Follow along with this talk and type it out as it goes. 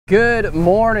Good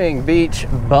morning, beach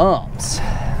bumps.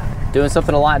 Doing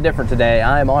something a lot different today.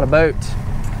 I am on a boat.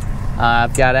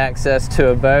 I've got access to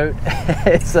a boat.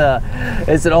 It's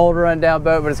an old rundown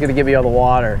boat, but it's gonna get me on the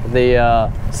water.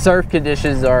 The surf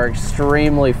conditions are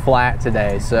extremely flat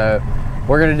today, so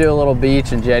we're gonna do a little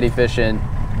beach and jetty fishing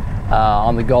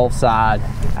on the Gulf side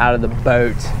out of the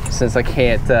boat, since I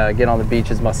can't get on the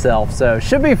beaches myself. So it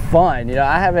should be fun. You know,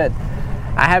 I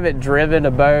haven't driven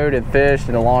a boat and fished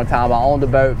in a long time. I owned a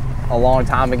boat a long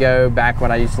time ago, back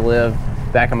when I used to live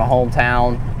back in my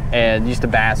hometown and used to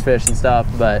bass fish and stuff,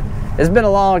 but it's been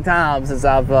a long time since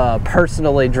I've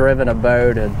personally driven a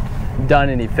boat and done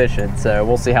any fishing. So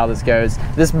we'll see how this goes.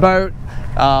 This boat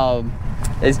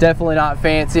is definitely not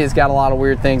fancy. It's got a lot of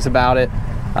weird things about it.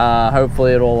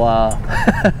 Hopefully it'll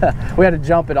we had to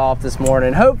jump it off this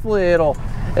morning. Hopefully it'll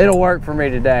work for me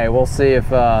today. We'll see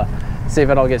if I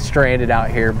don't get stranded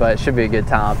out here, but it should be a good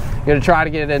time. I'm gonna try to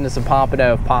get it into some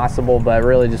Pompano if possible, but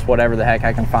really just whatever the heck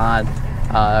I can find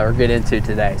or get into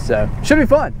today. So should be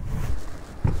fun.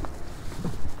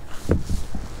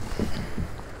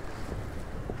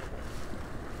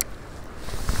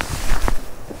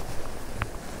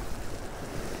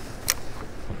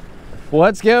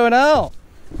 What's going on?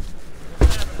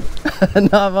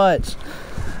 Not much.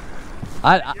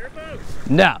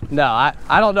 No,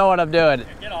 I don't know what I'm doing.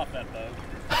 Get off that boat.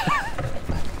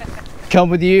 Come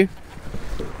with you?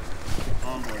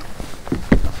 Onward.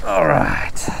 All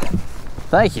right.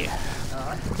 Thank you.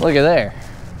 Look at there.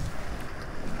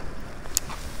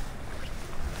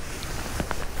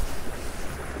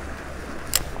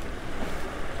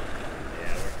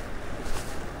 Yeah,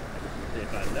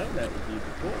 if I'd known that was you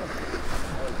before,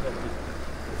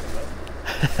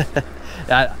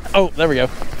 Oh, there we go.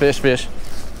 Fish.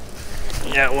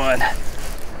 Got one.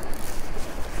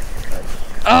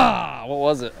 Ah, what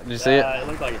was it? Did you see it? It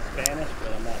looked like it's Spanish,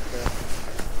 but I'm not sure.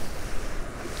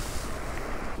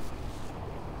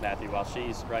 Matthew, while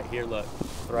she's right here, look,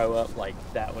 throw up like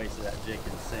that way so that jig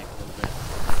can sink a little bit.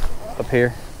 Up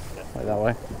here? Yeah. Like that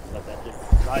way? Let that jig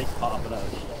nice popping up.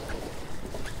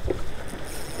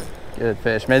 Good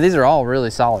fish. Man, these are all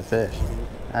really solid fish.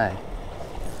 Hey.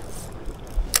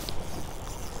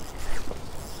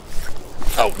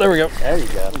 Oh, there we go. There you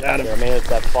go. Got him. I mean, it's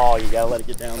that fall. You gotta let it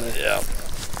get down there. Yeah.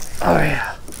 Oh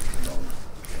yeah.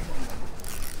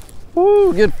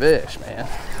 Woo, good fish, man.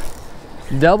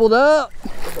 Doubled up.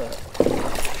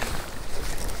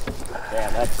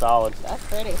 Damn, that's solid. That's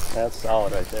pretty. That's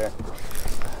solid right there.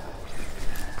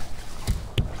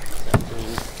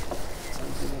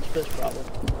 17 inch fish probably.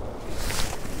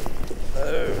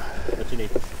 Oh. What you need?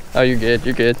 Oh, you're good.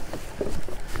 You're good. You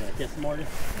wanna get some more?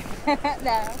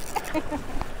 No.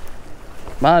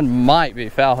 Mine might be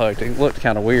foul hooked. It looked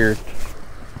kind of weird.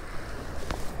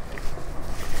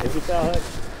 Is he foul hook?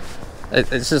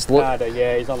 It's just look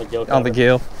Yeah, he's on the gill. on the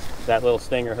gill. That little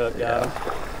stinger hook guy. Yeah.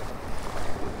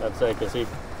 I'd say because he's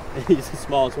the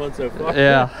smallest one so far.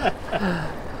 Yeah.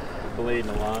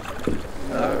 Bleeding a lot.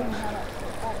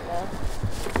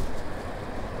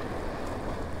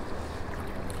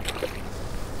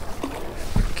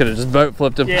 Could have just boat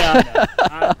flipped him. Yeah,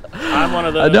 I know. I'm one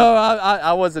of those. No,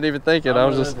 I wasn't even thinking. I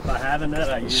was just. If I have a net,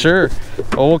 I use Sure.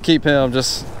 Well, we'll keep him.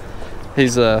 Just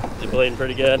he's He's bleeding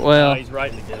pretty good. Well, he's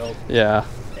right in the gill. Yeah.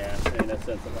 Yeah, ain't no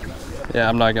sense in letting that go. Yeah,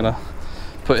 I'm not gonna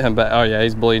put him back. Oh yeah,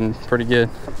 he's bleeding pretty good.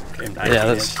 Yeah,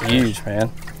 that's huge,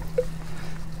 man.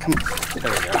 Come on.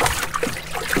 There we go.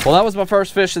 Well, that was my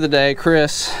first fish of the day.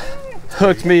 Chris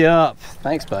hooked me up.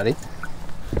 Thanks, buddy.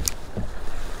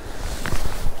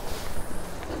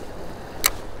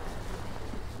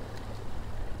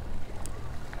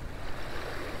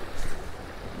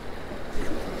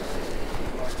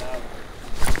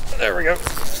 There we go.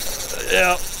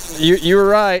 Yeah, you were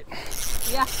right.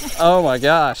 Yeah. Oh my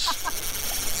gosh.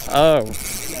 Oh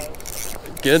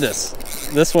goodness.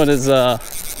 This one is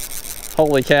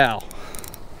holy cow.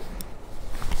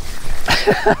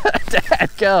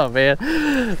 Dadgum, man.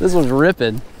 This one's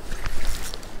ripping.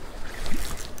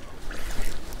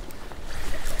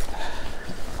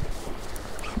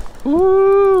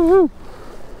 Woo!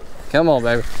 Come on,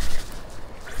 baby.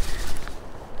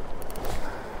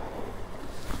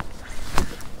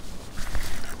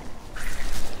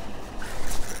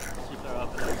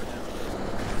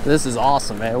 This is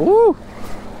awesome, man. Woo!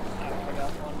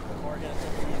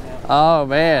 Oh,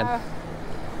 man.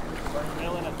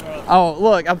 Oh,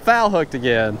 look, I'm foul hooked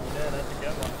again. Yeah, that's a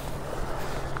good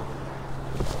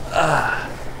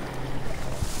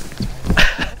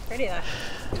one. Pretty though.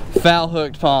 Foul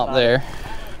hooked pomp there.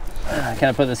 Can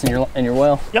I put this in your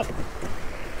well? Yep.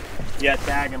 Yeah,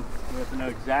 tag him. You have to know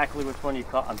exactly which one you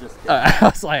caught. I'm just kidding. I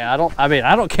was like, I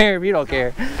don't care if you don't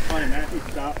care. It's funny, Matthew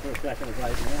stopped for a second. I was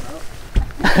like, man,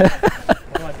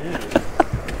 what do I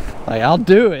do? Like, I'll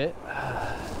do it.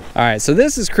 All right, so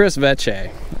this is Chris Veche.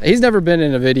 He's never been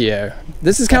in a video.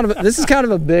 This is kind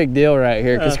of a big deal right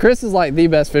here because Chris is like the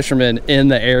best fisherman in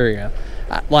the area.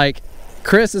 Like,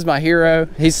 Chris is my hero.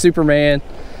 He's Superman.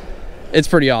 It's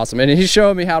pretty awesome, and he's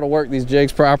showing me how to work these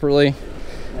jigs properly.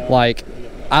 Like,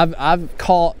 I've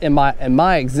caught in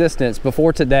my existence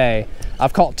before today,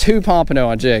 I've caught 2 Pompano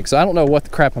on jigs, so I don't know what the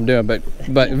crap I'm doing, but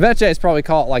Veche's probably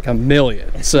caught like 1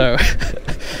 million, so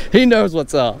he knows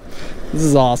what's up. This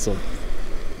is awesome.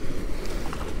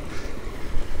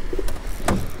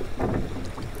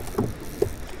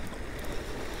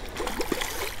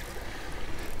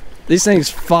 These things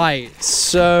fight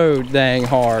so dang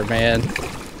hard, man.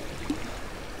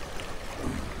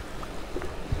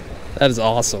 That is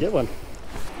awesome. Good one.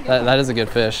 That is a good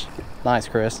fish. Nice,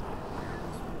 Chris.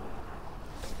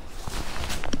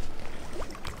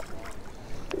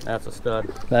 That's a stud.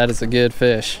 That is a good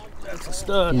fish. That's a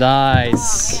stud.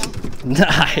 Nice.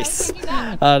 Nice.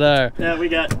 I know. Yeah,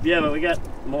 but we got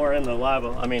more in the live.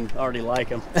 I mean, already like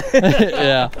them.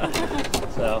 Yeah.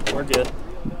 So we're good.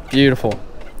 Beautiful.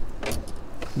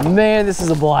 Man, this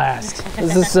is a blast.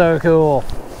 This is so cool.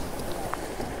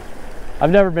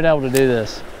 I've never been able to do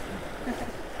this.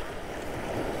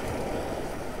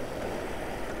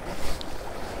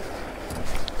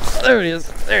 There it is.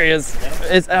 There he is.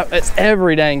 It's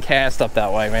every dang cast up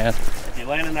that way, man. If you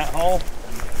land in that hole,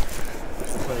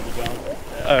 where did you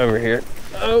go? Over here.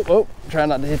 Oh, try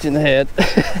not to hit you in the head.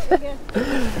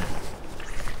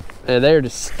 Yeah, they're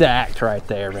just stacked right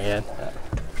there, man.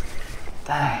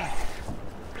 Dang.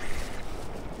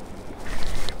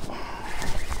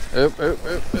 Oop.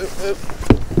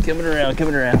 Coming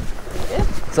around.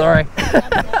 Sorry.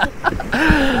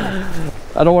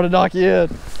 I don't want to knock you in.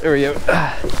 There we go.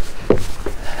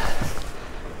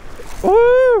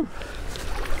 Woo!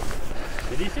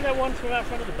 Did you see that one swim out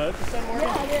front of the boat this morning?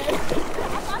 Yeah, I did.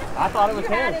 I thought it was You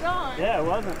had him. it on. Yeah, it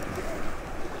wasn't.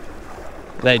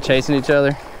 They chasing each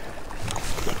other?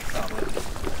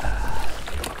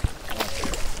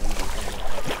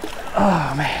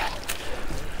 Oh man.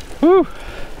 Woo!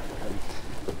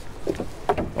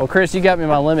 Well, Chris, you got me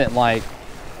my limit in like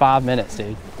 5 minutes,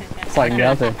 dude. It's like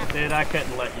nothing. Dude, I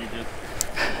couldn't let you just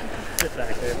sit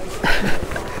back there.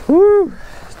 Woo!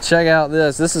 Check out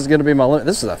this. This is gonna be my limit.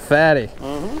 This is a fatty.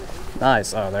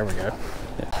 Nice. Oh, there we go.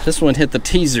 Yeah. This one hit the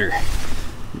teaser.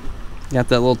 Got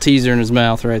that little teaser in his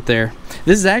mouth right there.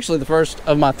 This is actually the first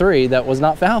of my 3 that was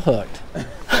not foul hooked.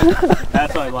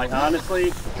 That's like,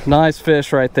 honestly. Nice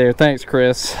fish right there. Thanks,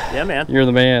 Chris. Yeah, man. You're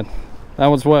the man. That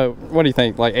was what do you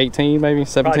think? Like 18 maybe?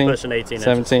 17? Probably pushing 18 inches.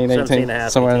 17, 18, 17 and a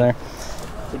half, somewhere in 18. there.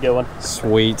 It's a good one.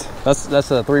 Sweet. That's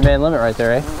a 3-man limit right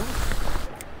there, eh?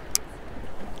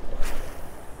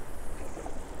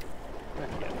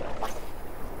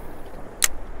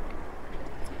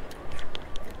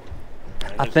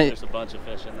 I think there's a bunch of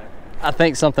fish in there. I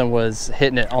think something was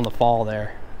hitting it on the fall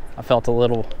there. I felt a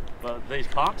little. Well, these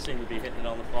pops seem to be hitting it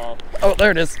on the fall. Oh,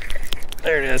 there it is.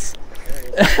 There it is.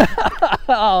 Oh,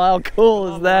 how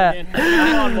cool is that?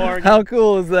 Come on, Morgan. How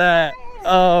cool is that?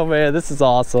 Oh man, this is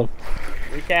awesome.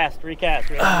 Recast. We have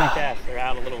to recast. They're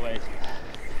out a little ways.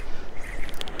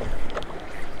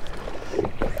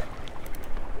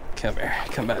 Come here.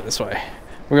 Come back this way.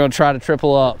 We're gonna try to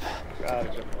triple up.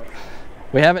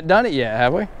 We haven't done it yet,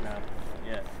 have we? No,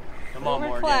 yet. Come on,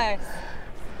 We're Morgan. close.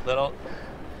 Little.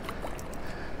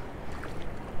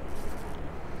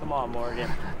 Come on, Morgan.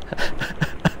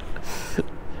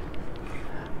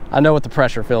 I know what the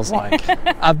pressure feels like.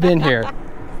 I've been here.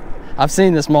 I've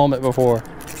seen this moment before.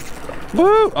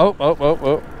 Woo! Oh.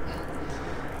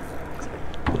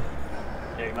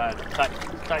 Yeah, you might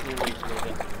tighten your leash a little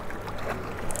bit.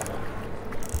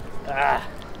 Ah.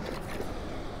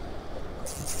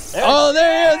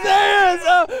 There he is!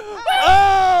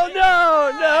 Oh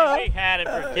no! We had it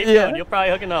for keep Yeah. going. You'll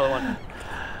probably hook another one.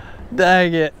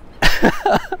 Dang it.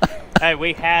 Hey,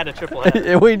 we had a triple header.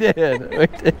 Yeah, we did.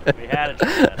 We had a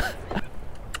triple header.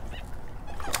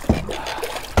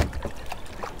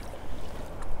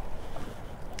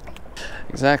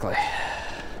 Exactly.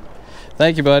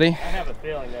 Thank you, buddy. I have a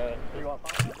feeling that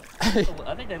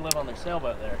I think they live on their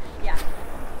sailboat there. Yeah.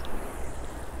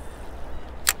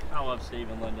 I love Steve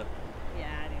and Linda. Yeah,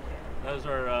 I do too. Those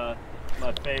are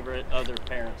my favorite other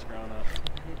parents growing up.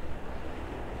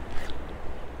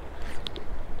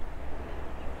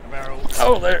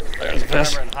 There's a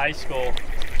fish. Remember in high school,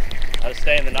 I was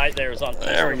staying the night there. It was on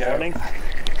Easter morning.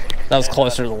 That was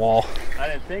closer to the wall. I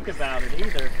didn't think about it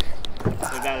either,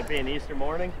 about it being Easter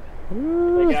morning.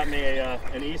 They got me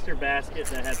an Easter basket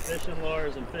that had fishing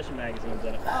lures and fishing magazines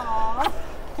in it. Aww.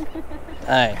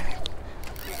 Hey.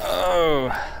 Oh,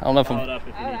 I don't know if Follow it I'm. up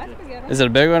if you need to. Is it a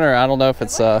big one, or I don't know if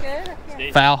it's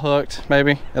foul hooked?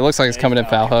 Maybe it looks like it's coming in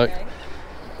foul hooked. Okay.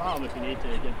 Follow them if you need to.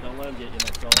 Don't let them get you in the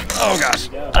troll. Oh gosh.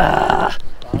 There you go. Ah,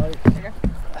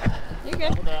 You're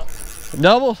good. Hold up.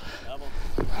 double. Double.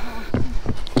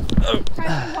 Oh.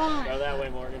 Press the line. Go that way,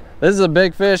 Morgan. This is a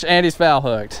big fish, and he's foul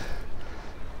hooked.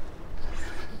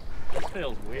 This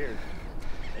feels weird.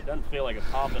 It doesn't feel like a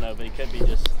pompano, but he could be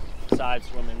just side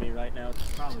swimming me right now.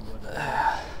 It's probably what it is.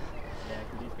 Yeah,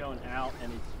 because he's going out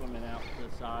and he's swimming out to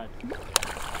the side.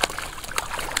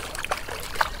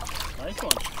 Nice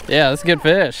one. Yeah, that's a good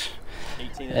fish.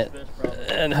 18-inch fish, probably.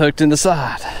 And hooked in the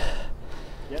side.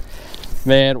 Yep.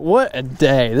 Man, what a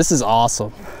day. This is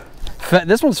awesome.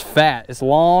 This one's fat. It's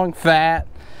long, fat,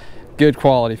 good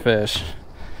quality fish.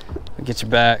 I'll get you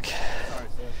back.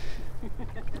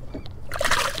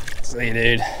 Sorry, See,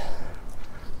 dude.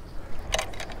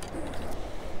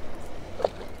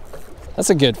 That's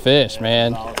a good fish,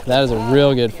 man. That is a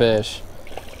real good fish.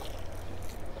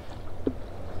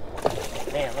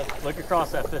 Man, look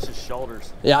across that fish's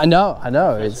shoulders. Yeah, I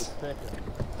know. It's.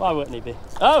 Why wouldn't he be?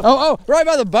 Oh! Oh, right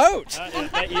by the boat.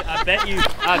 I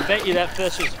bet you that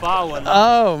fish is following.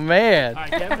 Oh man. All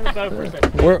right, get him in the boat for a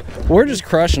second. We're just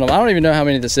crushing them. I don't even know how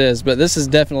many this is, but this is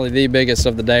definitely the biggest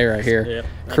of the day right here. Yeah,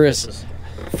 Chris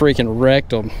freaking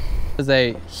wrecked them. This is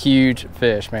a huge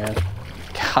fish, man.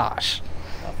 Gosh.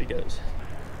 Off he goes.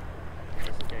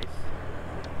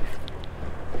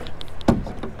 I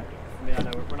mean, I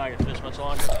know we're not gonna fish much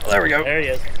longer. Oh, there we go. There he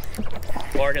is.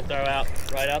 Morgan, throw out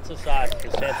right out to the side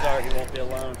because chances are he won't be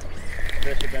alone.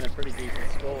 Fish have been in pretty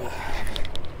decent schools.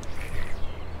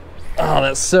 Oh,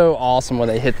 that's so awesome when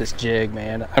they hit this jig,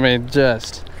 man. I mean,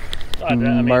 just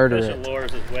murder fishing it.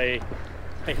 lures is way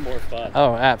more fun.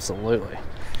 Oh, absolutely.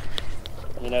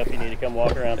 You know, if you need to come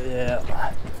walk around.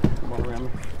 Yeah. Come on around.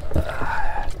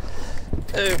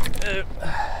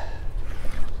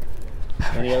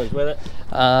 Any others with it?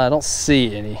 I don't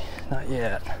see any. Not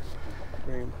yet.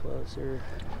 Bring him closer.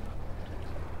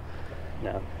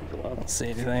 No, he's alone. Don't see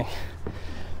anything.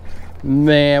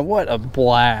 Man, what a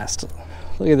blast.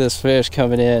 Look at this fish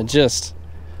coming in. Just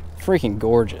freaking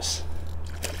gorgeous.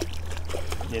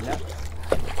 You know?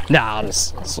 Nah, I'll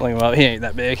just swing him up. He ain't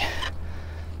that big.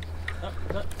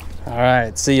 All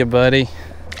right, see you, buddy.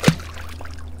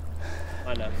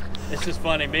 I know. It's just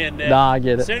funny. Me and Nick. Nah, I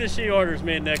get As it. soon as she orders,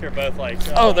 me and Nick are both like,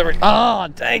 Oh, there we go. Oh,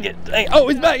 dang it. Dang. Oh,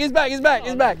 he's back. He's back. He's back.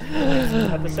 He's back. I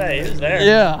have to say, he was there.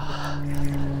 Yeah.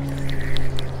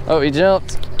 Oh, he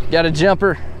jumped. Got a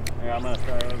jumper. Here, I'm gonna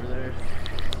throw it over there.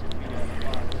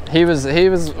 He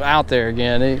was out there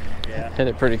again. He Yeah. hit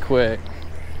it pretty quick.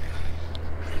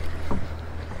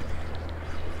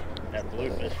 That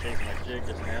bluefish chasing that jig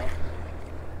just now.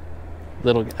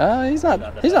 Little. He's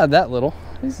not that little.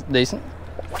 He's decent.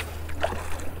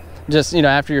 Just, you know,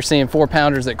 after you're seeing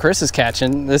 4-pounders that Chris is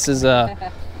catching, this is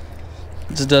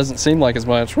just doesn't seem like as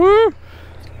much. Woo!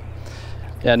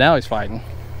 Yeah, now he's fighting.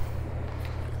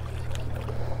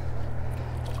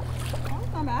 Oh,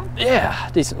 not bad. Yeah,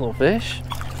 decent little fish.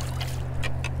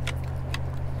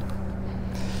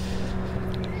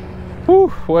 Whew,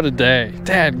 what a day.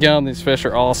 Dadgum, these fish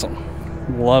are awesome.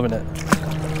 Loving it.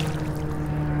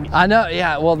 I know,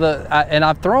 yeah, well, and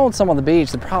I've thrown some on the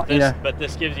beach. You know, But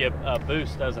this gives you a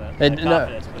boost, doesn't it? It, A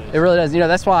confidence boost. it really does. You know,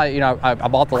 that's why, you know, I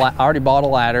bought I already bought a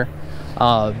ladder,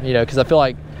 you know, because I feel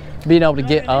like being able to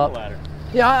get up.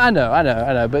 Yeah, I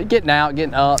know. But getting out,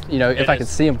 getting up, you know, if I could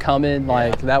see them coming,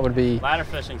 like, that would be. Ladder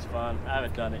fishing's fun. I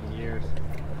haven't done it in years.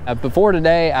 Before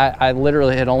today, I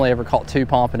literally had only ever caught 2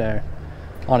 pompano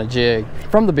on a jig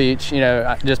from the beach, you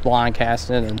know, just blind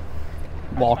casting and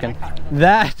walking.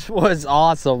 That was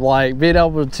awesome, like being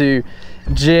able to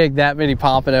jig that many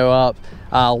pompano up.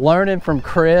 Learning from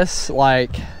Chris,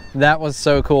 like, that was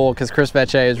so cool because Chris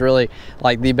Veche is really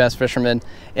like the best fisherman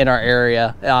in our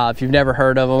area. If you've never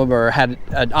heard of him or had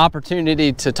an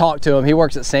opportunity to talk to him, he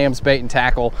works at Sam's Bait and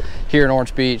Tackle here in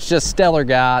Orange Beach. Just stellar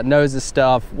guy, knows his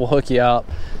stuff, will hook you up.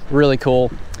 Really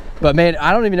cool. But man,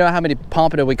 I don't even know how many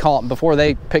pompano we caught before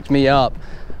they picked me up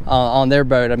on their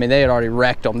boat. I mean, they had already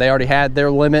wrecked them. They already had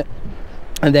their limit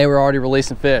and they were already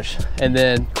releasing fish, and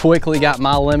then quickly got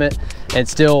my limit and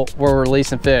still were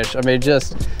releasing fish. I mean,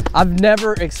 just, I've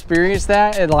never experienced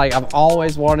that, and like, I've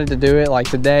always wanted to do it. Like,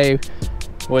 today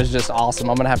was just awesome.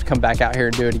 I'm gonna have to come back out here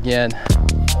and do it again.